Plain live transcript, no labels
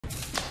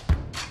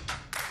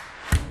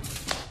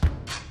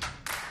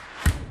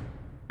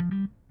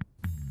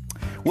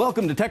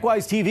Welcome to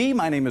TechWiseTV.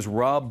 My name is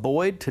Rob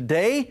Boyd.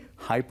 Today,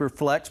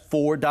 HyperFlex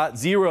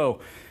 4.0.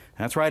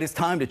 That's right, it's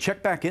time to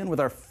check back in with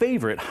our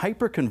favorite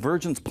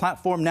hyperconvergence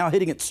platform, now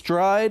hitting its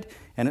stride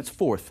and its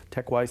fourth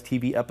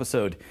TechWiseTV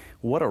episode.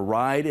 What a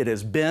ride it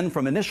has been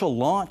from initial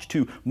launch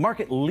to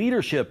market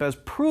leadership, as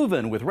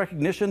proven with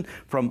recognition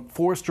from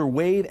Forrester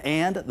Wave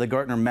and the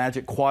Gartner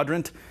Magic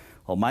Quadrant.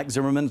 Well, Mike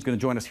Zimmerman is going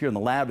to join us here in the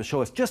lab to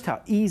show us just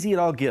how easy it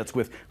all gets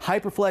with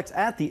HyperFlex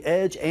at the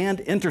Edge and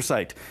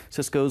Intersight,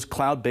 Cisco's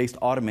cloud-based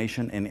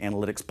automation and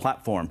analytics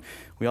platform.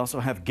 We also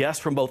have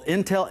guests from both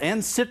Intel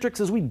and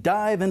Citrix as we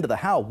dive into the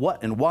how,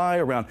 what, and why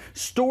around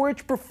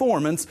storage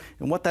performance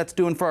and what that's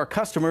doing for our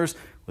customers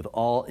with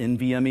all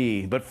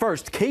NVMe. But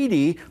first,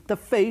 KD, the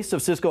face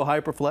of Cisco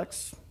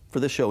HyperFlex, for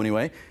this show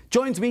anyway,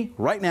 joins me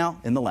right now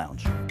in the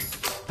lounge.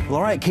 Well,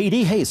 all right,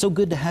 KD, hey, it's so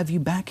good to have you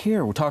back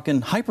here. We're talking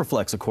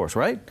HyperFlex, of course,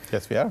 right?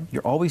 Yes, we are.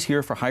 You're always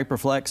here for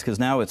HyperFlex because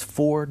now it's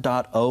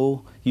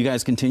 4.0. You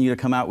guys continue to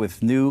come out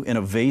with new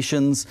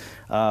innovations.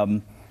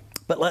 But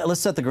let's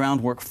set the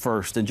groundwork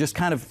first and just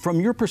kind of, from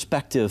your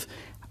perspective,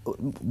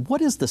 what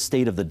is the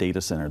state of the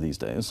data center these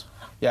days?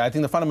 Yeah, I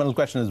think the fundamental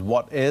question is,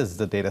 what is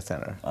the data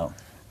center? Oh.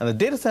 And the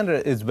data center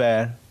is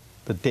where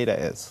the data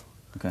is.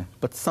 Okay.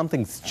 But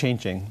something's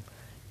changing.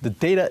 The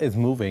data is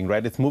moving,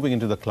 right? It's moving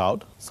into the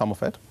cloud, some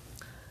of it.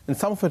 And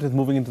some of it is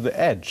moving into the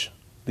edge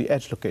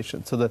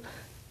location. So the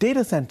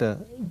data center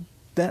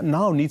that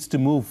now needs to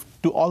move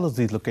to all of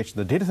these locations.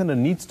 The data center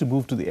needs to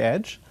move to the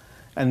edge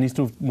and needs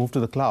to move to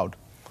the cloud.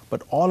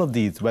 But all of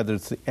these, whether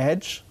it's the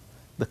edge,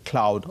 the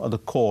cloud, or the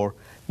core,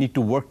 need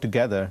to work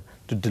together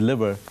to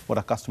deliver what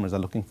our customers are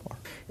looking for.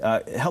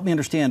 Help me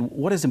understand,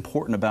 what is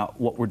important about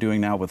what we're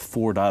doing now with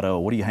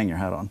 4.0? What do you hang your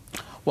hat on?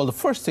 Well, the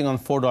first thing on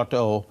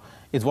 4.0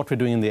 is what we're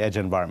doing in the edge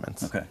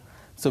environments. Okay.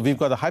 So we've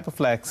got the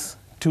HyperFlex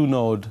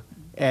 2-node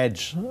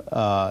edge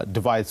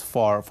device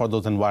for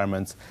those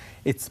environments.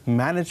 It's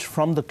managed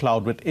from the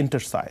cloud with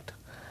Intersight.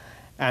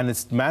 And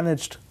it's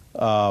managed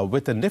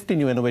with a nifty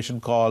new innovation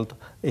called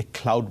a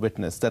Cloud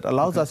Witness that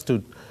allows us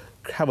to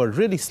have a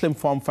really slim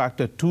form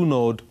factor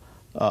 2-node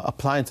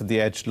appliance at the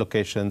edge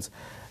locations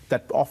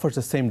that offers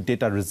the same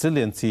data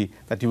resiliency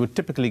that you would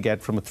typically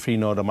get from a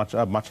 3-node,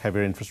 a much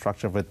heavier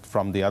infrastructure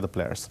from the other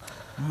players.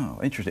 Oh,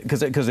 interesting.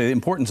 Because the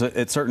importance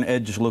at certain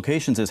edge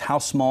locations is how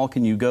small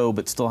can you go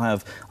but still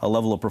have a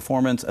level of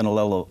performance and a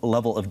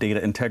level of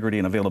data integrity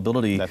and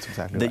availability. That's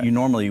exactly that right. You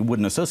normally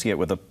wouldn't associate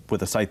with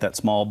a site that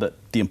small. But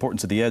the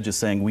importance of the edge is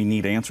saying we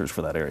need answers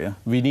for that area.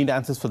 We need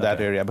answers for that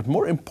area. But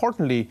more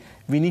importantly,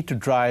 we need to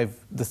drive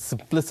the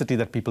simplicity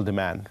that people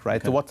demand, right?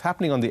 Okay. So what's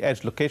happening on the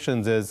edge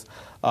locations is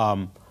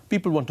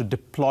people want to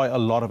deploy a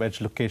lot of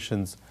edge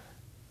locations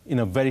in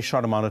a very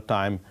short amount of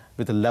time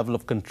with the level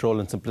of control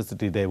and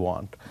simplicity they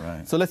want.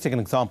 Right. So let's take an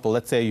example.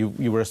 Let's say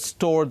you were a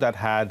store that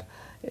had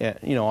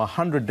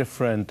 100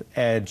 different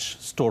edge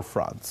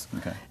storefronts.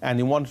 Okay. And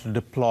you wanted to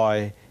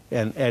deploy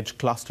an edge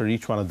cluster,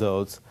 each one of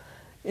those.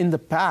 In the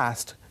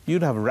past,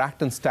 you'd have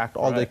racked and stacked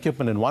all the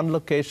equipment in one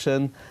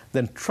location,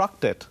 then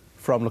trucked it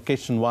from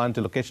location 1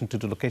 to location 2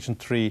 to location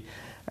 3,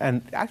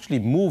 and actually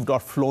moved or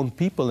flown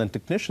people and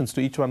technicians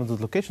to each one of those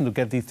locations to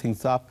get these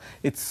things up.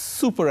 It's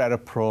super error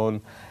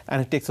prone,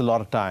 and it takes a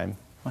lot of time.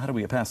 Well, how do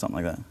we get past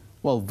something like that?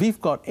 Well, we've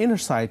got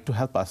Intersight to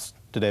help us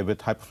today with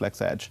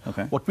HyperFlex Edge.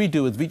 Okay. What we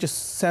do is we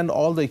just send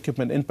all the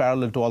equipment in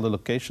parallel to all the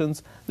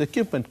locations. The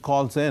equipment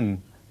calls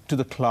in to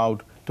the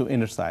cloud to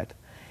Intersight.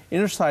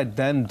 Intersight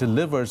then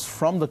delivers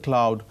from the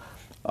cloud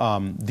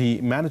the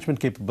management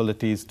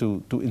capabilities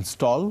to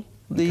install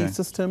the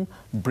system,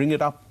 bring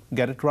it up,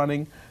 get it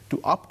running, to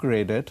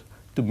upgrade it,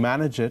 to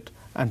manage it,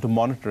 and to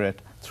monitor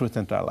it through its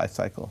entire life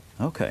cycle.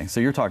 Okay, so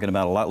you're talking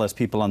about a lot less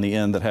people on the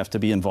end that have to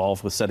be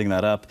involved with setting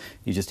that up.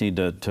 You just need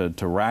to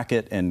rack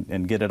it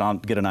and get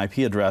an IP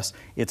address.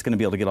 It's going to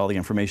be able to get all the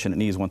information it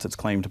needs once it's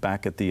claimed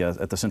back at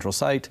the central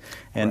site.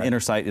 And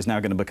Intersight is now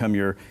going to become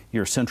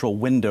your central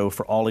window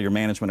for all of your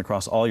management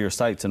across all your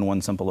sites in one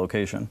simple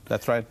location.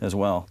 That's right. As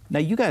well.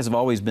 Now, you guys have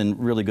always been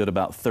really good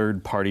about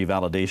third-party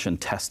validation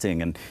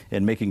testing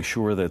and making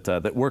sure that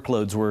that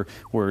workloads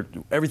were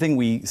everything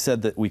we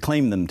said that we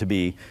claimed them to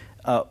be.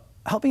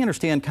 Help me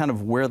understand kind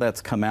of where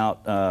that's come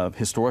out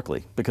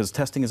historically, because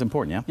testing is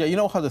important, yeah? Yeah, you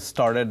know how this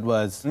started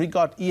was we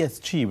got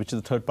ESG, which is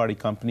a third-party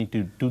company,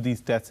 to do these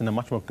tests in a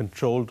much more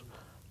controlled,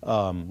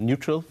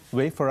 neutral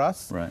way for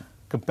us,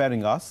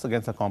 comparing us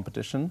against our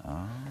competition.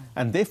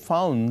 And they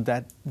found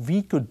that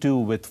we could do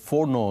with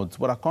 4 nodes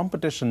what our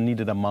competition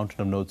needed a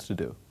mountain of nodes to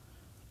do.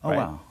 Oh,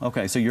 wow.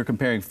 Okay, so you're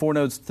comparing 4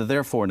 nodes to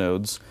their 4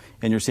 nodes,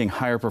 and you're seeing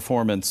higher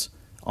performance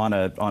on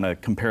a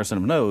comparison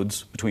of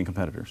nodes between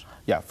competitors.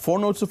 Yeah, 4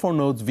 nodes to 4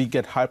 nodes, we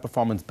get higher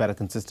performance, better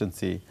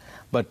consistency.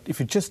 But if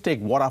you just take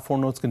what our 4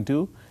 nodes can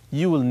do,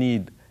 you will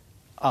need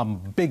a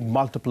big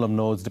multiple of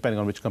nodes, depending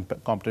on which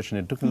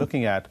competition you're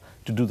looking at,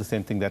 to do the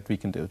same thing that we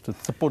can do. To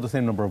support the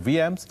same number of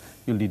VMs,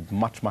 you'll need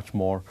much, much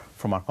more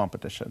from our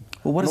competition.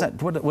 Well, what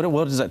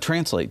does that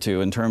translate to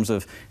in terms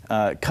of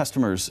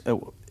customers?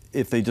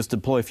 If they just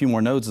deploy a few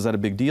more nodes, is that a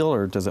big deal,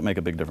 or does it make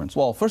a big difference?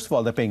 Well, first of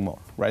all, they're paying more,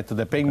 right? So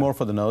they're paying more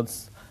for the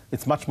nodes.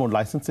 It's much more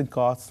licensing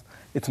costs.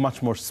 It's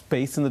much more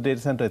space in the data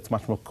center. It's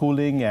much more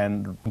cooling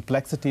and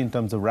complexity in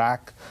terms of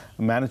rack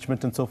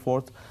management and so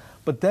forth.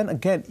 But then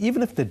again,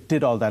 even if they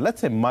did all that,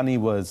 let's say money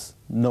was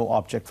no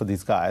object for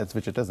these guys,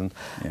 which it isn't,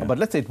 but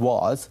let's say it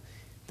was,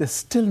 they're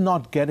still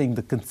not getting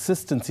the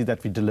consistency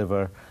that we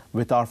deliver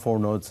with our 4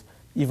 nodes,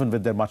 even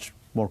with their much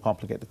more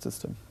complicated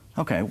system.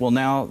 Okay, well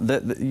now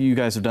that you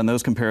guys have done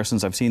those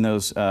comparisons, I've seen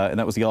those, and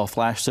that was the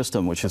all-flash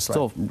system, which is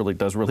still really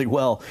does really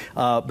well.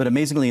 But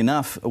amazingly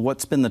enough,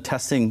 what's been the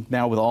testing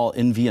now with all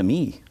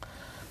NVMe?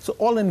 So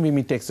all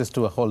NVMe takes us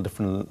to a whole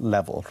different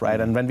level, right?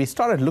 And when we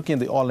started looking at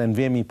the all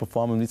NVMe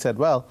performance, we said,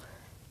 well,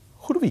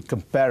 who do we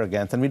compare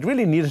against? And we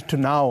really needed to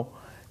now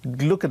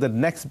look at the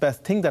next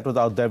best thing that was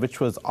out there, which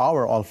was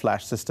our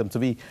all-flash system. So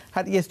we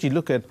had ESG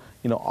look at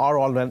our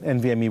all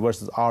NVMe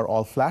versus our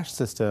all-flash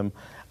system,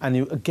 and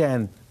you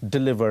again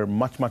deliver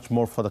much, much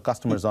more for the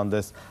customers on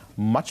this,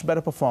 much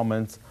better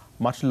performance,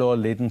 much lower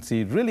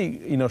latency.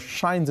 Really,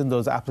 shines in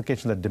those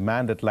applications that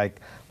demand it,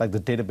 like the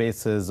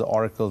databases,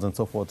 Oracles, and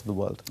so forth of the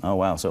world. Oh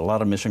wow! So a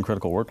lot of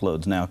mission-critical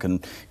workloads now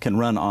can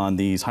run on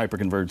these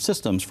hyperconverged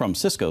systems from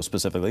Cisco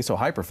specifically. So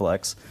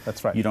HyperFlex.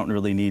 That's right. You don't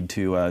really need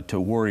to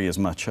worry as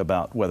much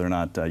about whether or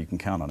not you can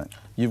count on it.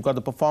 You've got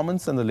the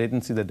performance and the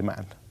latency they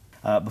demand.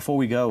 Before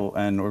we go,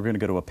 and we're going to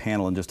go to a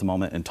panel in just a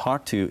moment and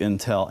talk to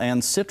Intel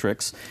and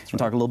Citrix and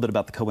talk a little bit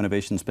about the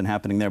co-innovation that's been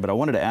happening there. But I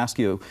wanted to ask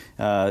you,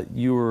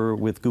 you were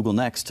with Google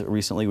Next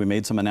recently. We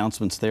made some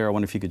announcements there. I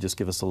wonder if you could just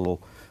give us a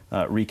little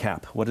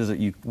recap. What is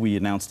it we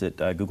announced at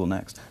Google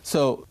Next?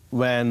 So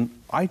when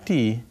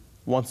IT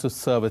wants to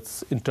serve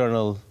its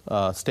internal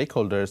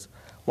stakeholders,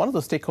 one of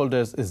those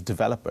stakeholders is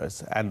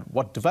developers. And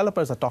what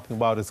developers are talking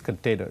about is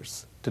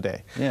containers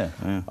today.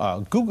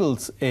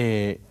 Google's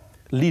a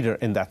leader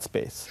in that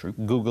space. True.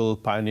 Google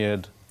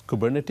pioneered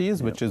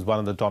Kubernetes, which is one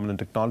of the dominant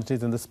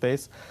technologies in this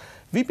space.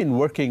 We've been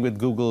working with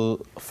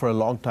Google for a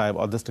long time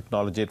on this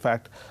technology. In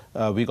fact,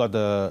 we got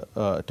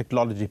the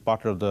Technology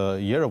Partner of the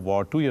Year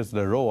award 2 years in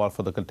a row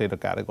for the container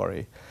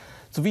category.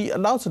 So we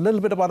announced a little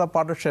bit about our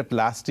partnership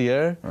last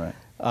year. Right.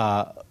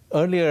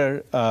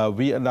 Earlier,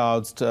 we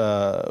announced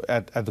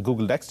at the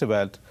Google Next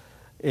event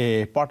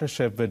a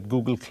partnership with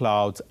Google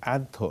Cloud's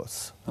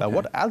Anthos. Now,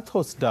 what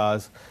Anthos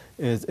does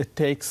is it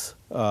takes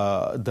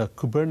the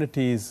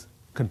Kubernetes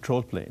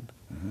control plane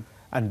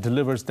and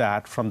delivers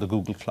that from the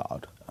Google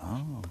Cloud.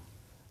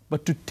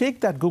 But to take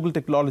that Google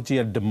technology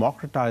and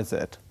democratize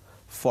it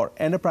for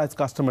enterprise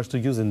customers to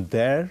use in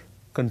their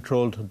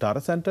controlled data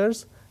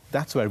centers,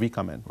 that's where we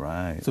come in.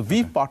 Right. So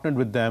we've partnered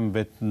with them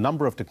with a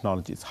number of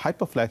technologies.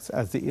 HyperFlex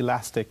as the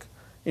elastic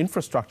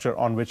infrastructure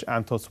on which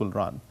Anthos will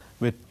run,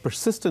 with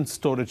persistent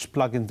storage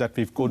plugins that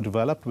we've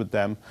co-developed with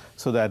them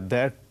so that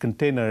their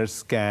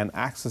containers can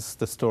access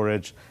the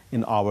storage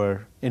in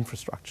our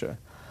infrastructure.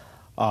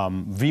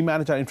 We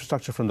manage our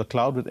infrastructure from the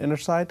cloud with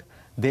Innersight.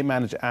 They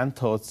manage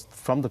Anthos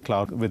from the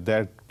cloud with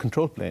their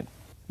control plane.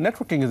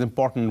 Networking is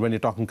important when you're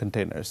talking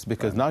containers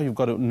because now you've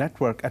got to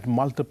network at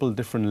multiple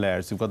different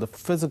layers. You've got the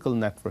physical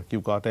network,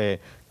 you've got a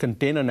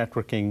container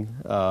networking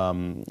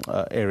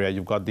area,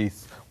 you've got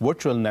this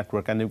virtual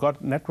network, and you've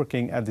got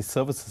networking at the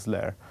services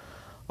layer.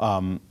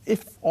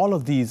 If all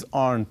of these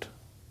aren't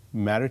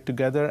married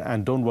together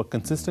and don't work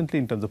consistently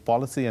in terms of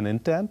policy and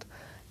intent,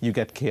 you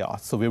get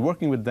chaos. So we're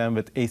working with them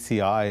with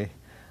ACI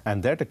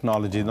and their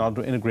technology in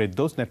order to integrate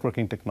those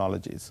networking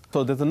technologies.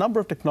 So there's a number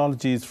of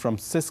technologies from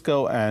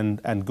Cisco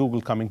and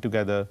Google coming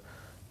together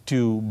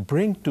to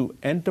bring to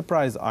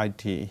enterprise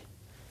IT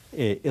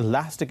a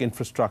elastic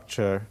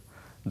infrastructure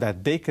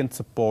that they can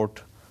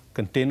support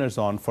containers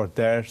on for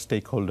their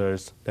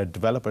stakeholders, their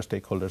developer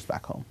stakeholders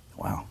back home.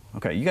 Wow.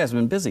 Okay, you guys have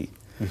been busy.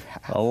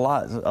 A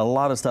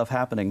lot of stuff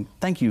happening.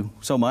 Thank you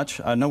so much.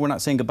 I know we're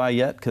not saying goodbye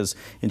yet because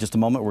in just a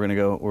moment we're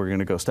going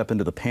to go step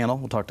into the panel.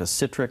 We'll talk to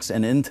Citrix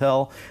and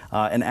Intel,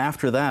 and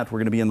after that we're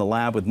going to be in the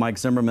lab with Mike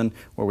Zimmerman,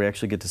 where we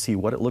actually get to see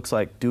what it looks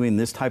like doing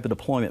this type of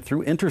deployment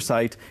through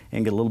Intersight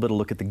and get a little bit of a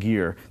look at the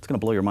gear. It's going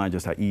to blow your mind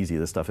just how easy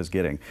this stuff is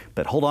getting.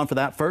 But hold on for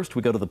that. First,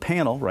 we go to the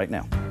panel right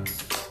now.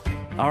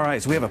 All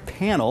right, so we have a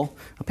panel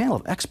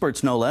of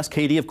experts, no less.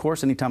 Katie, of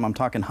course, anytime I'm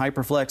talking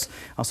HyperFlex.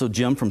 Also,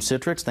 Jim from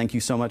Citrix, thank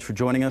you so much for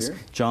joining us.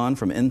 John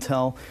from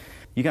Intel.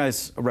 You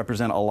guys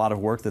represent a lot of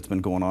work that's been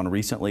going on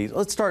recently.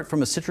 Let's start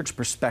from a Citrix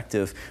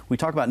perspective. We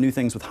talk about new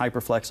things with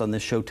HyperFlex on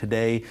this show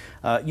today.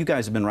 You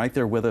guys have been right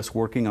there with us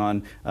working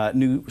on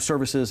new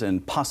services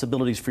and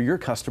possibilities for your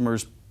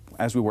customers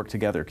as we work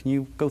together. Can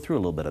you go through a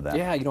little bit of that?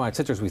 Yeah, at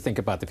Citrix we think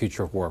about the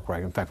future of work,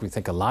 right? In fact, we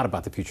think a lot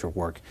about the future of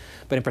work.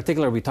 But in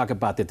particular, we talk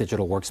about the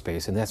digital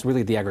workspace, and that's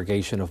really the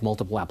aggregation of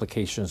multiple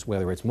applications,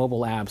 whether it's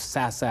mobile apps,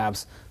 SaaS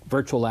apps,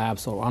 virtual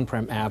apps, or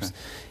on-prem apps,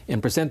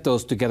 and present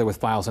those together with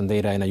files and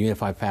data in a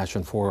unified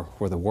fashion for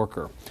the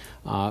worker.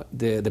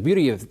 The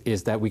beauty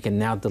is that we can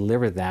now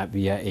deliver that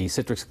via a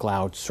Citrix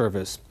Cloud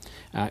service,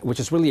 which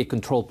is really a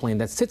control plane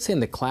that sits in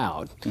the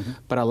cloud,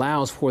 but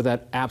allows for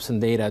that apps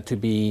and data to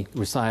be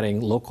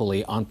residing locally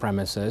on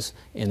premises,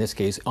 in this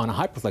case on a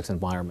HyperFlex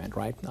environment,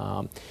 right?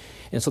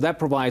 And so that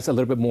provides a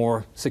little bit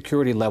more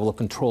security level of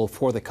control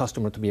for the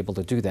customer to be able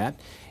to do that.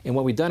 And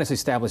what we've done is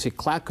establish a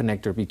cloud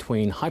connector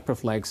between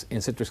HyperFlex and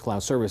Citrix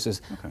Cloud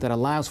Services that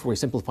allows for a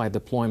simplified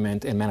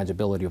deployment and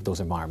manageability of those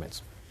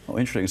environments. Oh,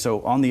 interesting.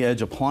 So on the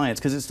edge appliance,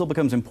 because it still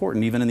becomes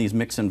important, even in these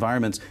mixed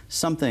environments,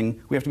 something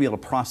we have to be able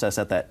to process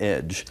at that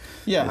edge.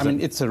 Yeah, I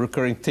mean, it's a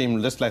recurring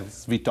theme, just like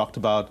we talked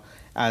about,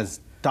 as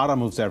data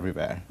moves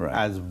everywhere,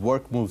 as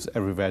work moves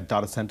everywhere,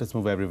 data centers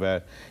move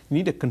everywhere. You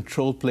need a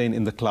control plane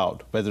in the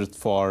cloud, whether it's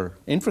for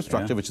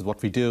infrastructure, which is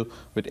what we do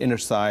with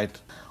Innersight,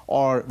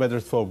 or whether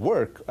it's for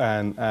work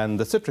and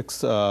the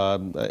Citrix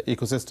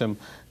ecosystem,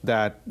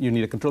 that you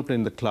need a control plane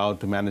in the cloud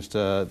to manage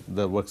the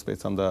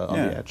workspace on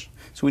the edge.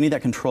 So we need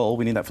that control,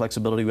 we need that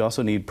flexibility, we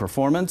also need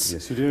performance.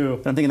 Yes, you do.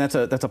 I'm thinking that's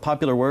a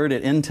popular word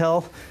at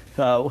Intel.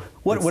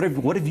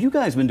 What have you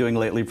guys been doing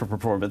lately for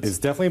performance? It's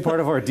definitely part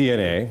of our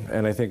DNA,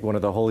 and I think one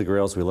of the holy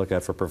grails we look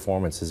at for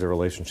performance is a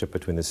relationship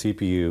between the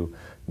CPU,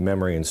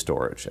 memory, and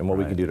storage, and what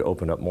we can do to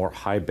open up more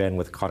high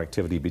bandwidth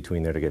connectivity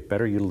between there to get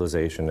better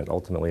utilization and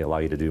ultimately allow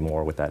you to do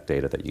more with that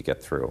data that you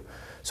get through.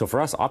 So for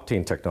us,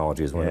 Optane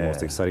technology is one of the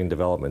most exciting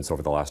developments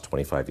over the last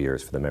 25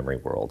 years for the memory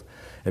world.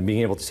 And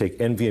being able to take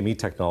NVMe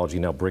technology,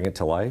 now bring it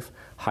to life,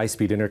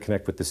 high-speed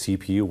interconnect with the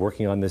CPU,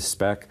 working on this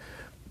spec,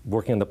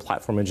 working on the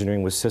platform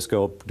engineering with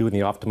Cisco, doing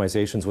the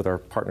optimizations with our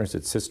partners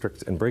at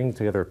Citrix, and bringing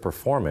together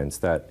performance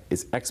that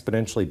is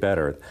exponentially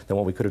better than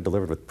what we could have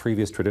delivered with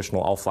previous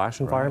traditional all-flash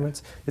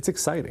environments. It's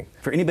exciting.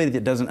 For anybody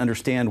that doesn't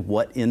understand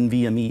what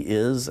NVMe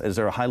is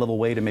there a high-level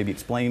way to maybe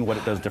explain what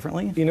it does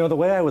differently? You know, the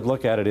way I would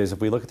look at it is if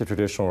we look at the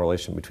traditional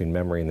relation between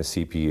memory and the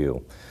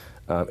CPU,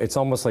 it's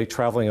almost like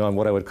traveling on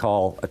what I would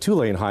call a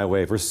two-lane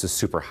highway versus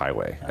a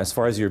superhighway, as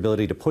far as your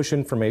ability to push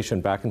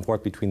information back and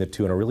forth between the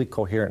two in a really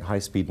coherent,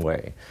 high-speed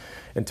way.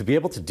 And to be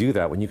able to do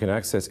that when you can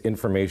access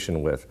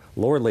information with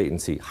lower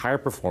latency, higher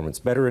performance,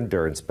 better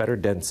endurance, better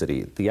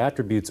density, the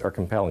attributes are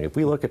compelling. If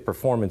we look at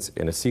performance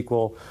in a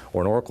SQL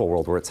or an Oracle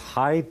world where it's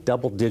high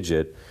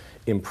double-digit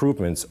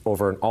improvements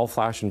over an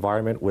all-flash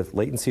environment with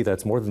latency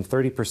that's more than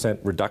 30%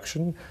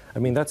 reduction, I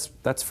mean, that's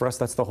for us,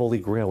 that's the holy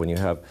grail when you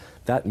have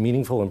that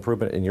meaningful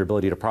improvement in your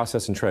ability to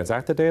process and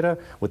transact the data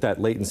with that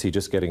latency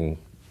just getting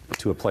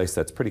to a place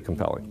that's pretty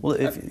compelling. Well,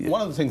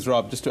 one of the things,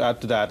 Rob, just to add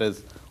to that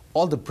is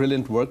all the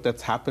brilliant work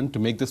that's happened to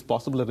make this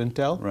possible at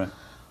Intel.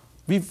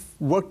 We've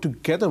worked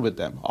together with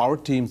them, our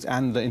teams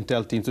and the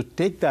Intel teams, to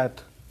take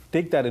that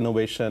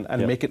innovation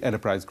and make it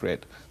enterprise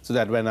grade, so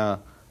that when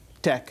a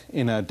tech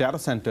in a data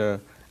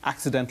center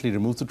accidentally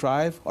removes the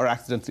drive or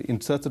accidentally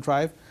inserts the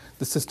drive,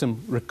 the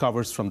system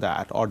recovers from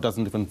that or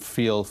doesn't even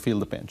feel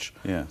the pinch.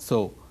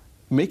 So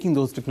making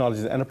those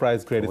technologies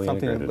enterprise grade is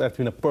something that's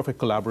been a perfect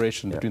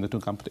collaboration between the two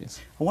companies.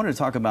 I wanted to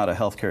talk about a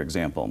healthcare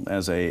example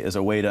as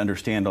a way to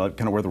understand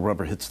kind of where the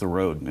rubber hits the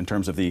road in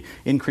terms of the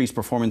increased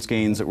performance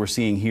gains that we're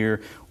seeing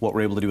here, what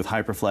we're able to do with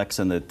HyperFlex,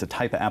 and the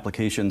type of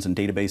applications and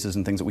databases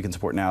and things that we can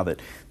support now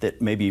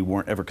that maybe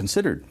weren't ever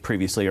considered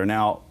previously are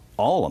now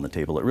all on the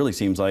table, it really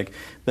seems like.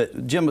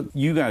 But Jim,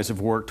 you guys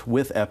have worked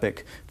with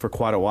Epic for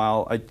quite a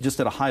while.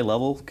 Just at a high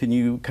level, can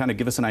you kind of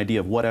give us an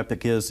idea of what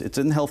Epic is? It's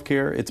in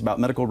healthcare, it's about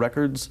medical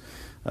records.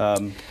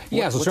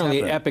 Yeah, so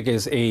certainly Epic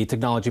is a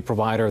technology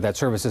provider that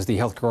services the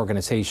healthcare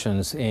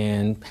organizations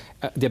and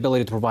the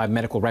ability to provide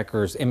medical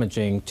records,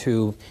 imaging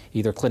to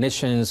either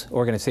clinicians,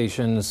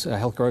 organizations,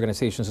 healthcare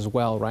organizations as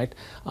well, right?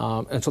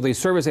 And so they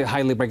service a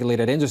highly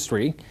regulated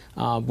industry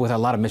with a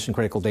lot of mission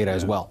critical data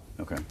as well.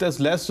 There's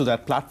less to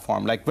that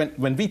platform. Like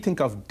when we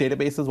think of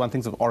databases, one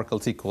thinks of Oracle,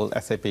 SQL,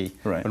 SAP.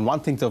 When one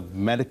thinks of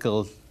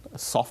medical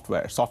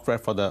software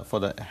for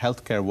the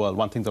healthcare world,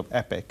 one thinks of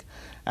Epic.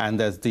 And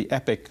there's the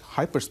Epic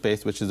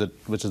Hyperspace, which is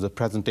a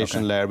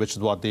presentation layer, which is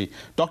what the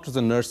doctors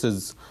and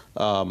nurses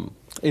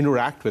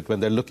interact with when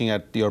they're looking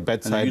at your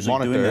bedside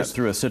monitors. Doing that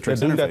through a Citrix interface.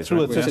 They're doing that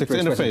through a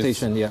Citrix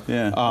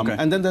interface.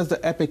 And then there's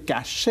the Epic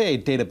Cache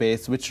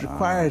database, which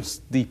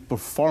requires the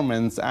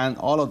performance and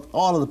all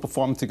of the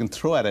performance you can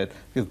throw at it,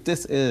 because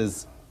this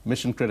is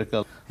mission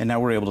critical. And now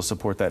we're able to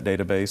support that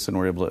database, and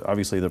we're able to,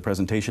 obviously, the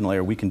presentation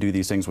layer, we can do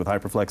these things with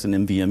HyperFlex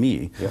and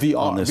NVMe.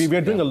 We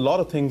are doing a lot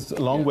of things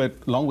along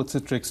with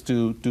Citrix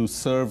to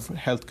serve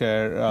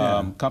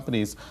healthcare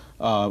companies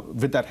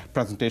with that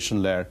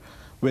presentation layer.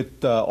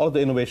 With all the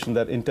innovation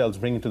that Intel's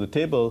bringing to the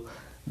table,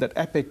 that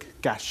Epic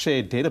Cache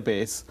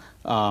database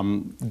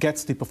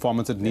gets the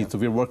performance it needs. So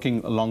we're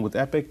working along with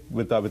Epic,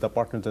 with our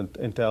partners at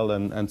Intel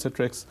and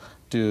Citrix,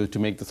 to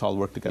make this all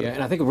work together. Yeah,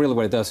 and I think really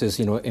what it does is,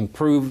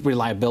 improve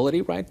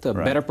reliability, right?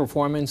 Better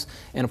performance,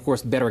 and of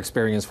course, better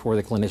experience for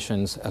the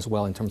clinicians as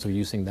well in terms of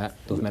using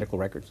those medical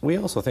records. We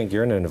also think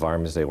you're in an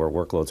environment today where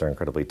workloads are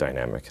incredibly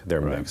dynamic. They're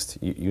mixed.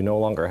 You no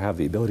longer have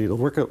the ability to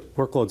work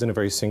workloads in a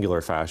very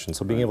singular fashion.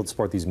 So being able to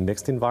support these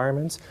mixed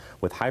environments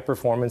with high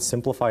performance,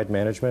 simplified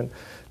management,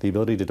 the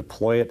ability to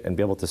deploy it and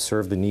be able to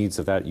serve the needs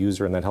of that user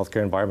user in that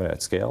healthcare environment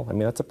at scale, I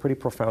mean, that's a pretty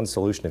profound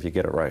solution if you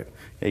get it right.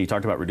 Yeah, you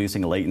talked about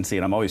reducing latency,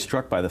 and I'm always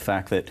struck by the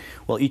fact that,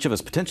 well, each of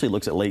us potentially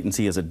looks at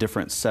latency as a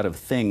different set of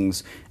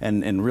things,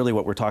 and really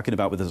what we're talking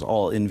about with this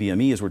all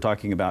NVMe is we're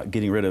talking about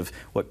getting rid of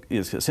what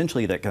is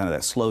essentially that kind of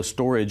that slow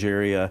storage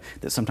area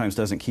that sometimes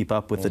doesn't keep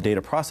up with the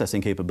data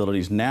processing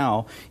capabilities.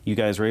 Now, you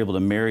guys are able to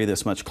marry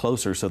this much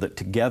closer so that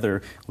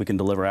together we can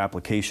deliver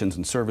applications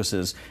and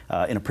services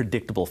in a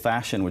predictable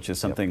fashion, which is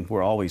something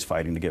we're always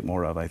fighting to get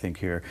more of, I think,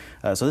 here.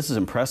 So this is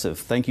impressive.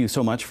 Thank you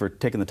so much for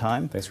taking the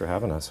time. Thanks for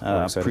having us.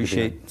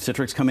 Appreciate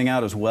Citrix coming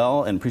out as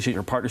well, and appreciate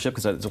your partnership,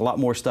 because there's a lot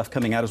more stuff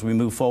coming out as we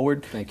move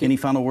forward. Thank you. Any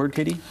final word,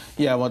 Katie?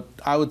 Yeah, what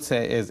I would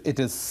say is it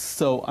is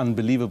so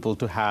unbelievable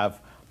to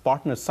have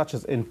partners such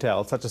as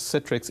Intel, such as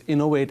Citrix,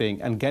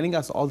 innovating and getting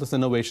us all this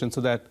innovation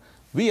so that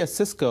we as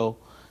Cisco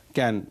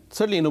can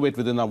certainly innovate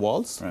within our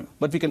walls, right,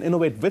 but we can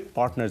innovate with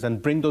partners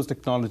and bring those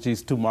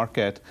technologies to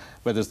market,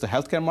 whether it's the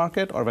healthcare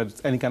market or whether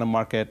it's any kind of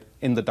market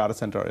in the data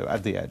center or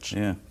at the edge.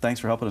 Yeah, thanks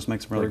for helping us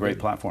make some really great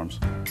platforms.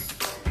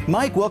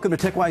 Mike, welcome to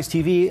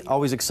TechWiseTV.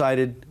 Always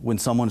excited when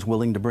someone's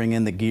willing to bring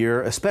in the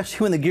gear,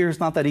 especially when the gear is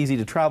not that easy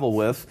to travel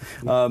with.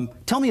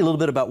 Tell me a little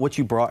bit about what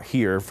you brought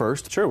here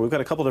first. Sure, we've got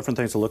a couple different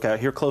things to look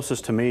at. Here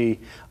closest to me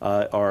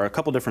are a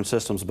couple different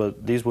systems,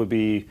 but these would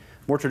be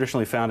more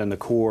traditionally found in the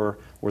core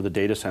or the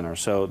data center.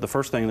 So the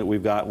first thing that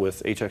we've got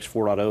with HX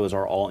 4.0 is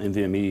our all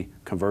NVMe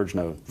converged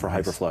node for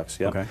HyperFlex.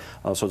 Yep. Okay.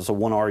 So it's a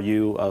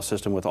 1RU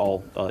system with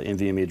all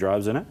NVMe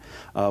drives in it.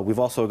 We've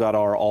also got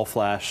our all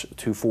flash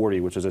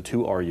 240, which is a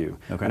 2RU.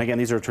 Okay. And again,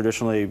 these are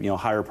traditionally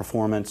higher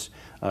performance,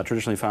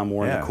 traditionally found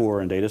more in the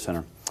core and data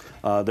center.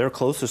 They're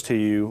closest to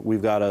you.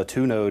 We've got a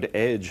 2-node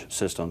edge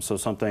system. So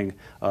something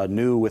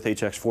new with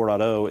HX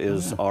 4.0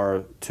 is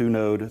our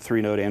 2-node,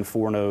 3-node, and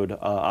 4-node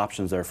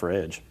options there for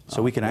edge.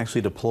 So we can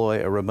actually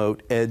deploy a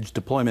remote edge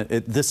deployment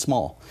this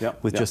small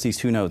with just these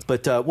 2 nodes.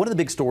 But one of the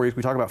big stories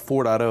we talk about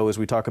 4.0 is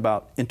we talk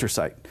about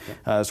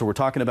InterSight. So we're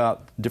talking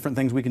about different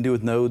things we can do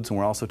with nodes, and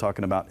we're also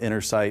talking about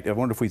InterSight. I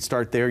wonder if we'd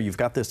start there. You've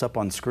got this up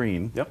on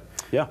screen. Yep.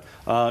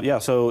 Yeah.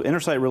 So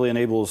InterSight really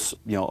enables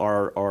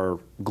our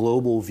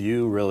global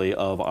view really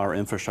of our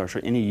infrastructure,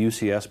 any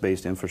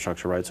UCS-based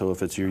infrastructure, right? So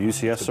if it's your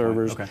UCS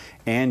servers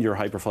and your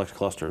HyperFlex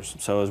clusters.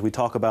 So as we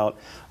talk about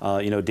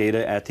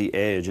data at the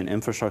edge and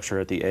infrastructure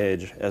at the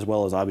edge, as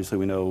well as obviously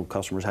we know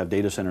customers have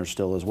data centers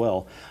still as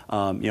well,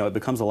 it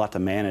becomes a lot to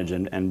manage,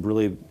 and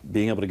really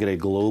being able to get a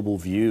global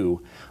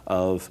view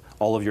of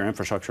all of your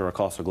infrastructure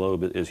across the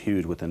globe is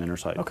huge within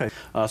InterSight. Okay.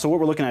 So what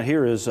we're looking at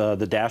here is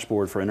the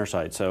dashboard for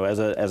InterSight. So as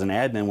an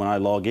admin, when I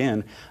log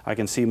in, I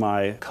can see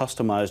my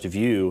customized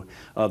view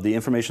of the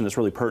information that's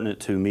really pertinent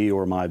to me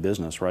or my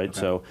business, right? Okay.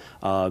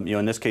 So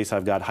in this case,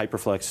 I've got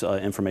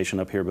HyperFlex information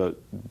up here,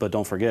 but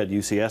don't forget,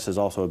 UCS is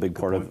also a big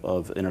part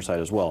of InterSight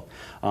as well.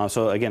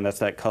 So again, that's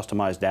that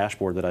customized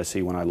dashboard that I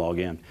see when I log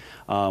in.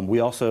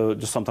 We also,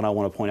 just something I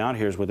want to point out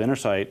here is with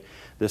InterSight,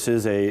 this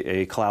is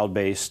a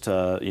cloud-based,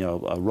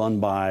 run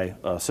by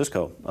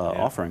Cisco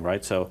offering,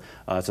 right? So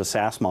it's a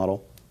SaaS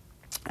model.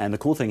 And the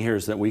cool thing here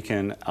is that we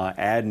can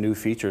add new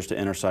features to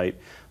InterSight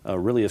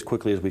really as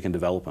quickly as we can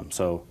develop them.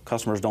 So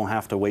customers don't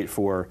have to wait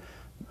for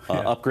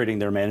upgrading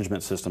their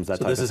management systems, that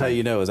type of thing. So this is how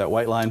you know, as that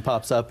white line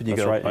pops up and you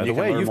go, by the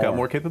way, you've got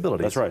more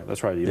capabilities. That's right,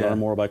 that's right. You learn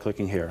more by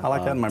clicking here. I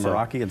like that in my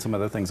Meraki and some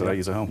other things that I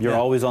use at home. You're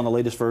always on the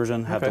latest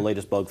version, have the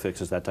latest bug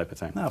fixes, that type of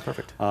thing. Oh,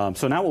 perfect.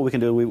 So now what we can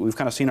do, we've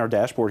kind of seen our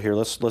dashboard here.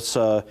 Let's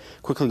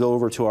quickly go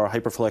over to our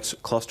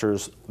HyperFlex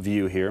clusters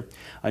view here.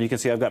 And you can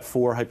see I've got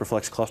 4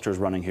 HyperFlex clusters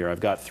running here. I've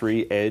got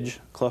 3 edge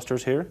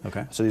clusters here.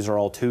 Okay. So these are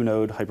all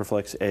 2-node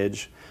HyperFlex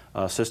edge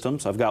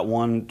systems. I've got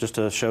one, just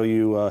to show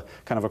you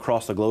kind of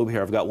across the globe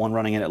here, I've got one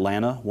running in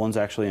Atlanta, one's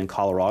actually in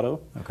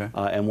Colorado,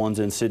 and one's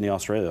in Sydney,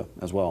 Australia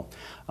as well.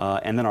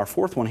 And then our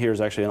 4th one here is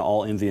actually an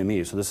all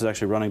NVMe. So this is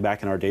actually running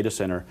back in our data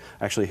center,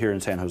 actually here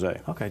in San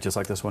Jose. Okay, just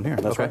like this one here.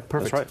 That's right,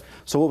 perfect. That's right.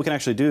 So what we can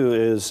actually do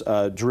is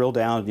drill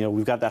down,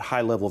 we've got that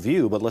high level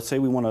view, but let's say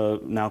we want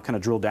to now kind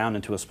of drill down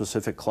into a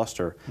specific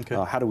cluster.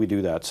 How do we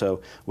do that?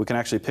 So we can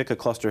actually pick a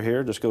cluster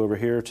here, just go over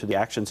here to the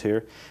actions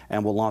here,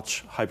 and we'll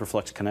launch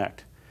HyperFlex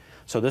Connect.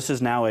 So this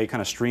is now a kind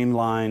of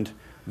streamlined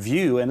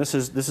view, and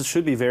this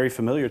should be very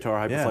familiar to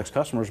our HyperFlex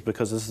customers,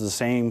 because this is the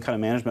same kind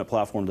of management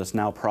platform that's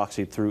now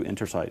proxied through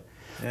InterSight.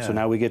 So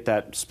now we get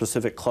that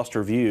specific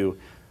cluster view,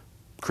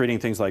 creating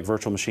things like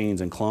virtual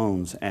machines and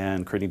clones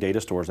and creating data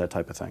stores, that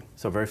type of thing.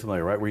 So very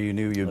familiar, right? Where you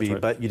knew you'd be,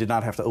 but you did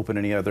not have to open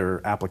any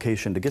other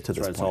application to get to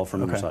this point. It's all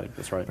from InterSight.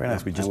 That's right. Very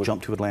nice. We just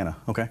jumped to Atlanta.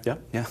 Okay.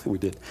 Yeah, we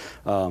did.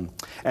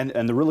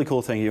 And the really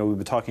cool thing, we've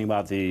been talking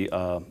about the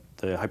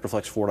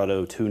HyperFlex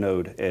 4.0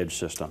 2-node edge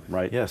system,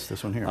 right? Yes,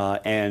 this one here.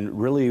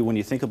 And really, when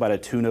you think about a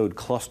 2-node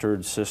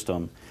clustered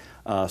system,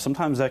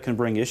 sometimes that can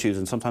bring issues,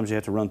 and sometimes you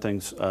have to run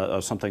things,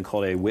 something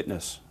called a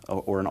witness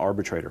or an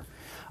arbitrator.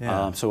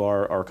 So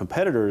our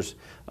competitors,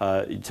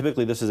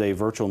 typically this is a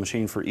virtual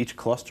machine for each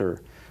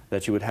cluster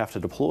that you would have to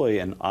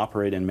deploy and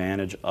operate and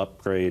manage,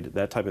 upgrade,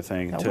 that type of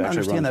thing. I want to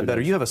understand that better.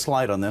 You have a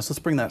slide on this. Let's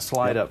bring that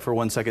slide up for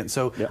 1 second.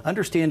 So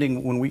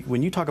understanding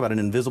when you talk about an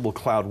invisible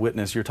cloud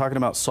witness, you're talking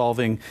about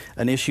solving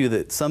an issue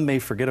that some may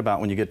forget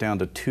about when you get down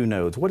to 2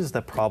 nodes. What is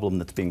the problem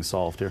that's being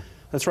solved here?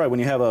 That's right. When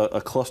you have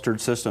a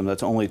clustered system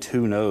that's only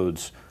 2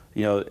 nodes,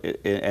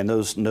 and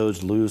those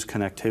nodes lose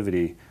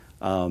connectivity,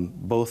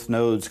 both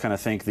nodes kind of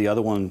think the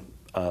other one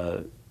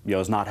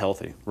is not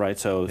healthy, right?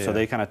 So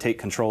they kind of take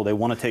control. They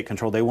want to take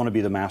control. They want to be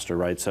the master,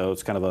 right? So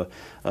it's kind of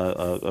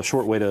a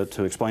short way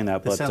to explain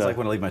that. It sounds like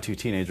when I leave my 2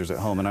 teenagers at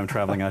home and I'm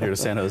traveling out here to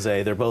San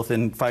Jose, they're both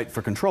in fight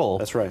for control.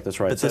 That's right. That's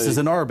right. But this is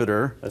an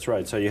arbiter. That's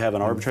right. So you have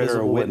an arbitrator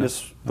or a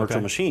witness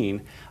virtual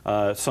machine.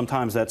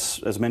 Sometimes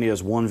that's as many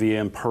as 1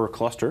 VM per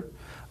cluster.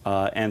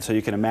 And so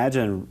you can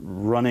imagine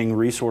running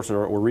resources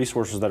or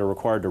resources that are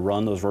required to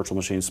run those virtual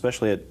machines,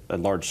 especially at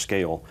large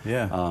scale,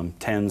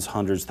 tens,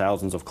 hundreds,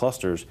 thousands of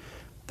clusters.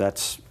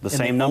 That's the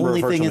same number of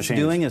virtual machines. The only thing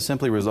it's doing is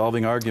simply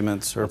resolving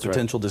arguments or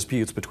potential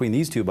disputes between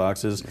these 2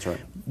 boxes,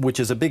 which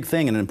is a big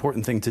thing and an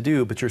important thing to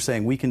do, but you're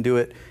saying we can do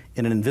it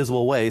in an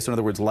invisible way, so in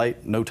other words,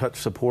 light, no-touch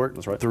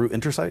support through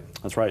Intersight?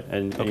 That's right.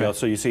 And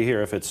so you see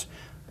here, if it's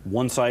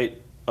 1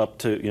 site up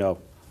to,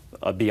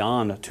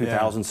 beyond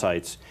 2,000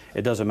 sites,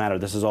 it doesn't matter.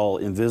 This is all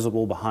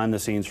invisible behind the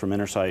scenes from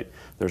Intersight.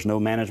 There's no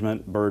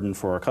management burden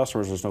for our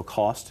customers. There's no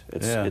cost.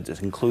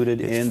 It's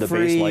included in the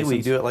base license.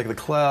 We do it like the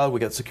cloud.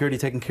 We got security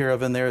taken care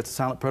of in there. It's a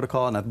silent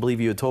protocol, and I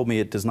believe you had told me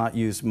it does not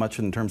use much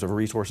in terms of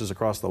resources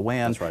across the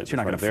WAN. That's right. So you're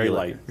not going to feel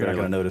it. You're not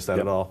going to notice that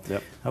at all.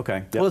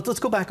 Okay. Well, let's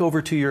go back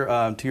over to your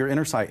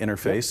Intersight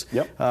interface.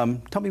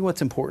 Tell me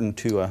what's important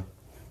to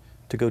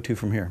go to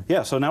from here.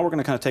 Yeah, so now we're going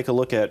to kind of take a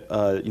look at,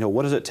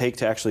 what does it take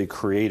to actually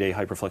create a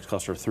HyperFlex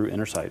cluster through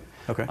Intersight?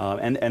 Okay.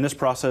 And this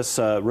process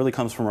really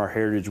comes from our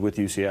heritage with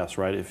UCS,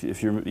 right?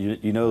 If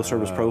you know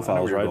service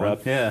profiles, right,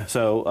 Rob? Yeah.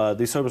 So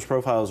these service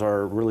profiles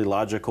are really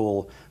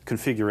logical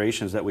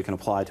configurations that we can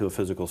apply to a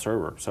physical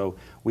server. So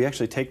we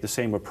actually take the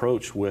same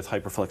approach with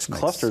HyperFlex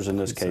clusters in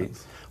this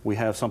case. We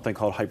have something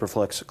called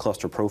HyperFlex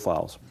cluster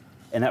profiles.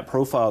 And that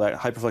profile, that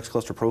HyperFlex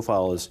cluster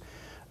profile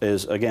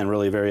is again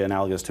really very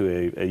analogous to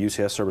a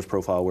UCS service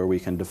profile where we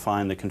can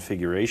define the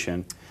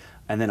configuration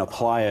and then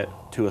apply it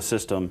to a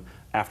system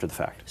after the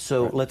fact.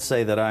 So let's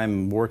say that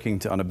I'm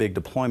working on a big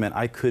deployment.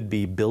 I could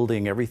be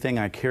building everything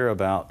I care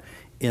about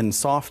in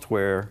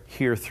software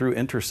here through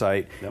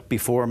Intersight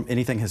before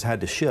anything has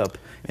had to ship,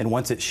 and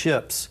once it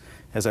ships,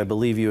 as I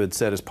believe you had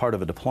said, as part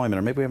of a deployment,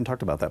 or maybe we haven't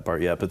talked about that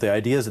part yet, but the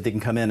idea is that they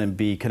can come in and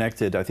be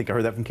connected. I think I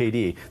heard that from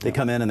KD. They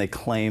come in and they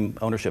claim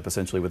ownership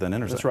essentially within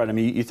Intersight. That's right. I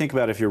mean, you think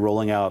about if you're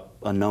rolling out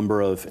a number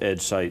of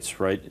edge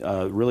sites, right?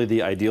 Really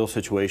the ideal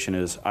situation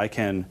is I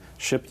can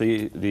ship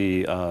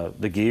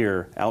the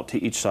gear out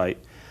to each site,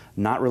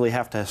 not really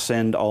have to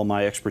send all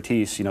my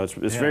expertise.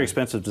 It's very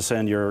expensive to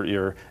send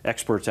your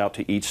experts out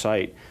to each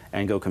site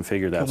and go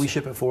configure that. Can we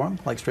ship it for them,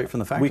 like straight from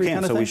the factory? We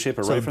can, we ship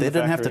it right from the factory. So they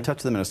don't have to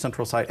touch them in a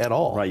central site at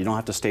all? Right, you don't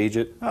have to stage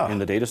it in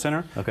the data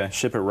center. Okay.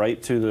 Ship it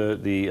right to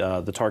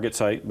the target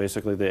site,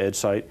 basically the edge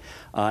site,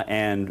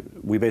 and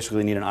we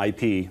basically need an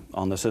IP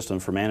on the system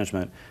for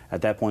management.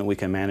 At that point, we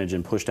can manage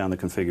and push down the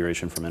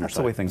configuration from Intersight. That's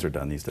the way things are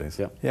done these days.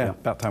 Yeah,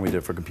 about time we did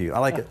it for compute. I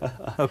like it.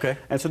 Okay.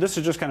 And so this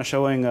is just kind of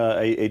showing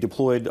a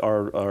deployed,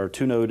 our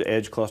 2-node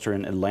edge cluster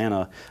in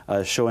Atlanta,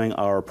 showing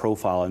our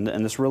profile.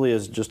 And this really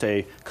is just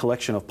a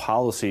collection of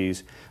policies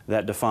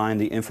that define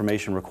the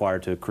information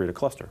required to create a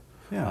cluster.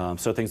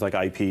 So things like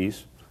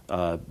IPs,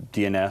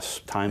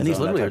 DNS, time zone. And these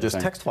literally are just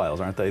text files,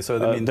 aren't they?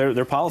 So I mean,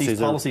 they're policies. These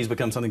policies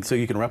become something so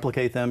you can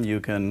replicate them, you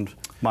can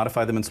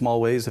modify them in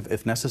small ways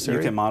if necessary.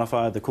 You can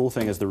modify. The cool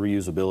thing is the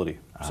reusability.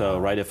 So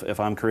right, if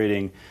I'm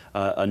creating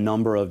a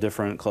number of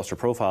different cluster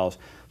profiles,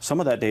 some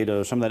of that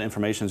data, some of that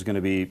information is going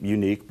to be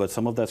unique, but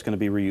some of that's going to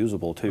be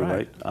reusable too,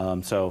 right?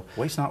 So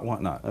waste not,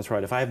 want not. That's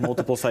right. If I have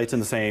multiple sites in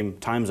the same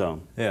time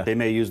zone, they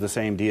may use the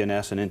same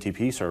DNS and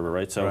NTP server,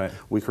 right? So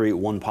we create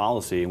one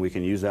policy, and we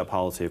can use that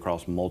policy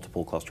across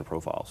multiple cluster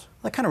profiles.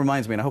 That kind of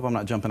reminds me, and I hope I'm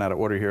not jumping out of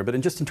order here, but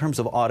just in terms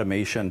of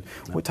automation,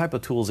 what type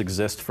of tools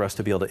exist for us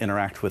to be able to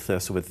interact with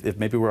this? If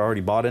maybe we're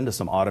already bought into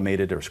some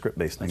automated or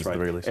script-based things at the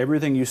very least.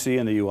 Everything you see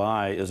in the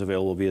UI is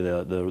available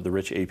via the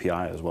rich API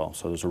as well.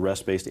 So there's a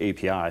REST-based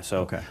API.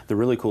 So the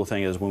really cool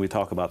thing is when we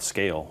talk about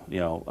scale,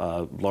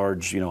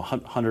 large,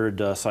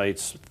 100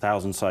 sites,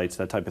 1,000 sites,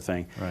 that type of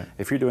thing.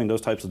 If you're doing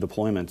those types of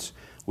deployments,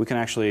 we can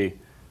actually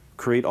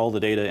create all the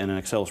data in an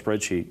Excel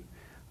spreadsheet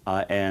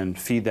and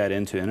feed that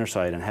into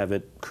Intersight and have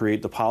it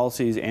create the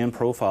policies and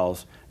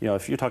profiles.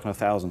 If you're talking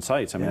 1,000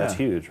 sites, I mean, that's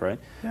huge, right?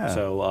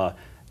 So,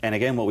 and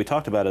again, what we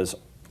talked about is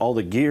all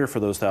the gear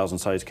for those 1,000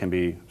 sites can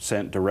be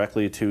sent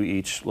directly to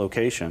each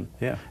location.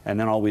 And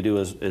then all we do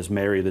is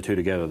marry the two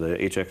together, the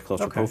HX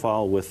cluster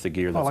profile with the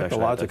gear that's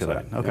actually I like the logic of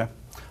that.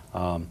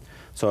 Okay.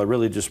 So it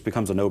really just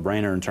becomes a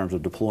no-brainer in terms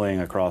of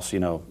deploying across, a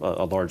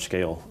large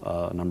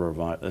scale number of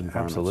environments.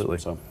 Absolutely.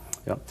 So,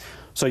 Yep.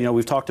 So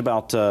we've talked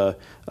about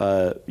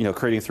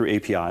creating through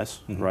APIs,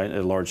 right, at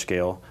a large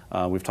scale.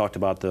 We've talked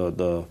about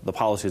the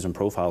policies and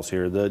profiles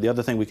here. The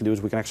other thing we can do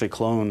is we can actually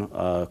clone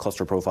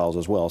cluster profiles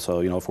as well.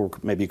 So if we're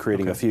maybe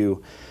creating a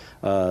few,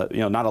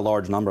 not a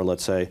large number,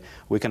 let's say,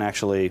 we can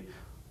actually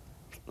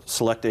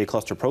select a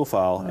cluster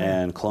profile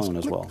and clone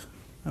as well.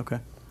 Okay.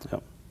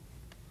 Yep.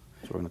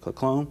 So we're going to click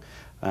clone.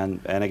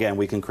 And again,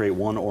 we can create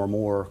one or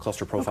more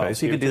cluster profiles. Okay,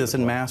 so you can do this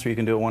in mass, or you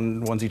can do it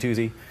onesie,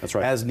 twosie. That's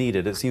right. As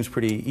needed. It seems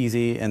pretty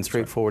easy and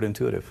straightforward,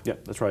 intuitive. Yeah,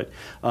 that's right.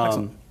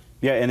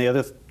 Yeah, and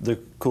the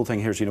cool thing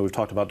here is, we've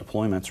talked about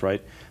deployments,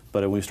 right?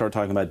 But when we start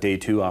talking about day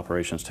 2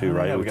 operations too,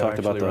 right? Yeah, we talked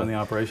about run the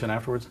operation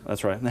afterwards.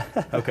 That's right.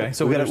 Okay,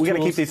 so we got to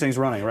keep these things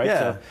running, right?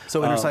 Yeah.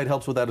 So Intersight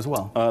helps with that as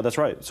well. That's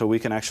right. So we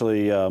can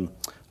actually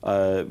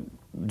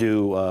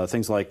do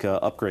things like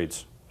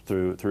upgrades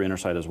through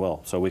Intersight as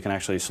well. So we can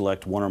actually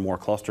select one or more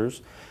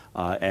clusters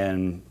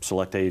and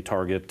select a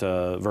target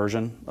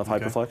version of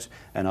HyperFlex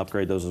and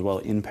upgrade those as well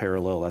in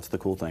parallel. That's the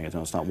cool thing.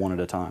 It's not one at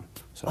a time.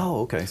 So,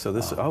 okay. So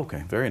this,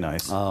 okay, very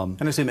nice.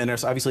 And I assume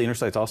obviously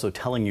Intersight's also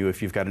telling you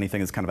if you've got anything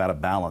that's kind of out of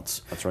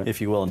balance, that's right,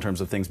 if you will, in terms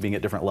of things being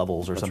at different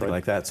levels or something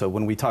like that. So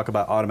when we talk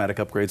about automatic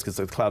upgrades, because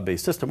it's a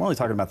cloud-based system, we're only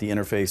talking about the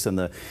interface and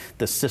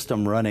the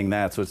system running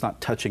that. So it's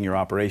not touching your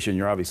operation.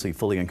 You're obviously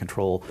fully in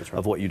control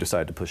of what you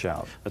decide to push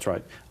out. That's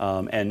right.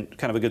 And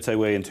kind of a good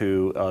segue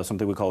into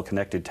something we call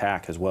connected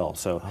TAC as well.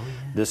 So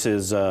this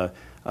is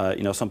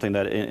something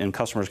that and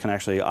customers can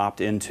actually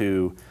opt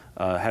into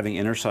having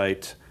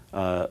Intersight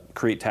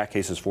create TAC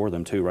cases for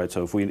them too, right?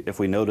 So if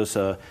we notice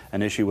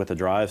an issue with the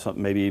drive,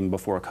 maybe even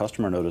before a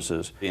customer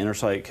notices, the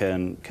Intersight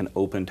can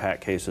open TAC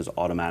cases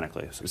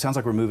automatically. So it sounds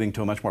like we're moving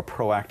to a much more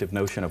proactive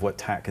notion of what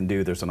TAC can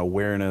do. There's an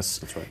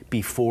awareness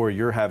before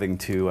you're having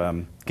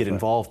to get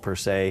involved per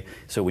se.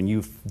 So when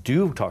you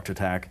do talk to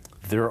TAC,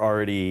 they're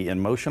already in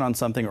motion on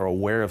something or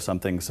aware of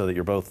something, so that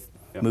you're both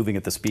moving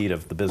at the speed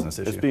of the business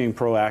issue. It's being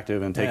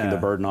proactive and taking the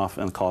burden off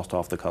and cost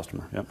off the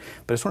customer. Yep.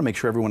 But I just want to make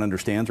sure everyone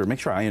understands, or make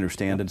sure I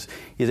understand, is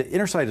that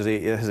Intersight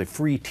has a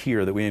free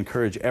tier that we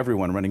encourage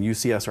everyone running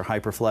UCS or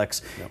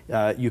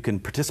HyperFlex. You can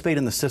participate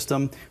in the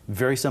system.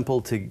 Very simple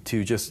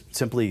to just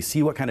simply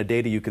see what kind of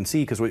data you can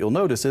see, because what you'll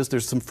notice is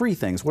there's some free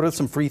things. What are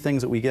some free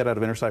things that we get out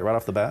of Intersight right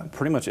off the bat?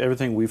 Pretty much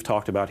everything we've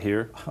talked about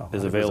here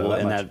is available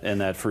in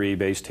that free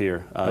base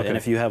tier. And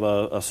if you have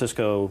a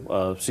Cisco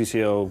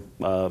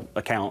CCO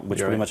account, which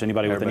pretty much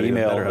anybody with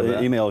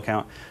an email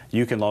account,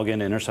 you can log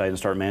into Intersight and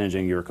start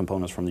managing your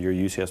components from your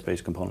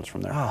UCS-based components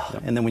from there.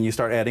 And then when you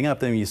start adding up,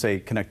 then you say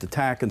connect to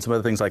TAC and some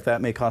other things like that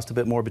may cost a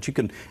bit more, but you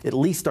can at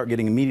least start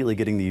immediately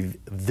getting the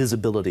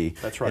visibility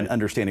and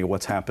understanding of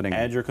what's happening.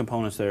 Add your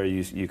components there,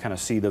 you kind of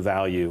see the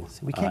value.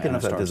 We can't get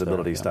enough of that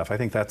visibility stuff. I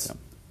think that's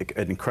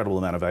an incredible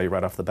amount of value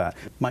right off the bat.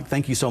 Mike,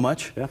 thank you so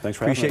much. Yeah, thanks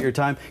for having me. Appreciate your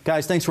time.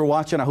 Guys, thanks for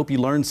watching. I hope you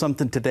learned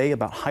something today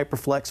about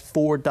HyperFlex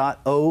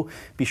 4.0.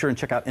 Be sure and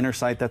check out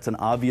Intersight. That's an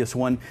obvious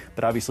one,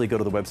 but obviously go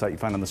to the website you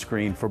find on the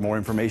screen for more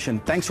information.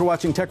 Thanks for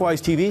watching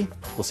TechWiseTV.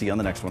 We'll see you on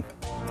the next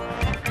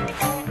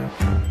one.